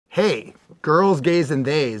Hey, girls, gays, and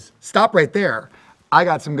theys, stop right there. I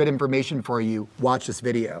got some good information for you. Watch this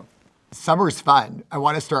video. Summer's fun. I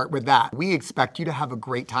want to start with that. We expect you to have a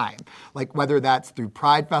great time, like whether that's through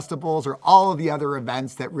Pride festivals or all of the other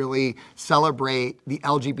events that really celebrate the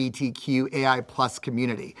LGBTQAI plus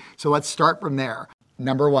community. So let's start from there.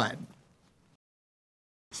 Number one,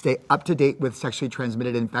 stay up to date with sexually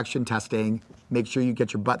transmitted infection testing. Make sure you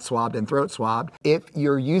get your butt swabbed and throat swabbed. If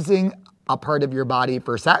you're using a part of your body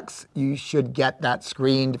for sex, you should get that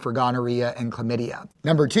screened for gonorrhea and chlamydia.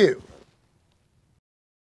 Number two,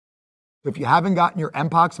 if you haven't gotten your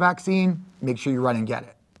Mpox vaccine, make sure you run and get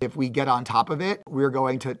it. If we get on top of it, we're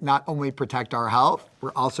going to not only protect our health,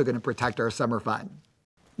 we're also going to protect our summer fun.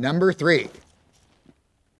 Number three,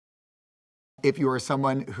 if you are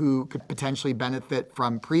someone who could potentially benefit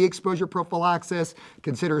from pre-exposure prophylaxis,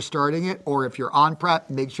 consider starting it. Or if you're on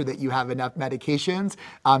PrEP, make sure that you have enough medications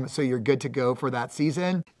so you're good to go for that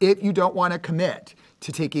season. If you don't want to commit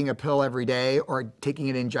to taking a pill every day or taking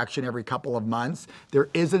an injection every couple of months, there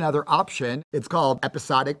is another option. It's called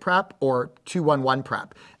episodic PrEP or 211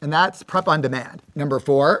 PrEP, and that's PrEP on demand. Number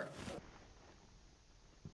four,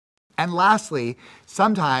 and lastly,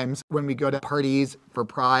 sometimes when we go to parties for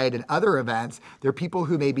Pride and other events, there are people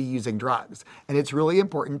who may be using drugs. And it's really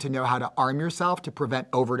important to know how to arm yourself to prevent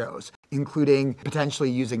overdose, including potentially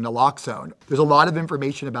using naloxone. There's a lot of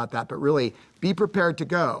information about that, but really be prepared to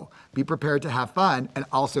go, be prepared to have fun, and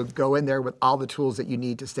also go in there with all the tools that you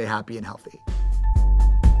need to stay happy and healthy.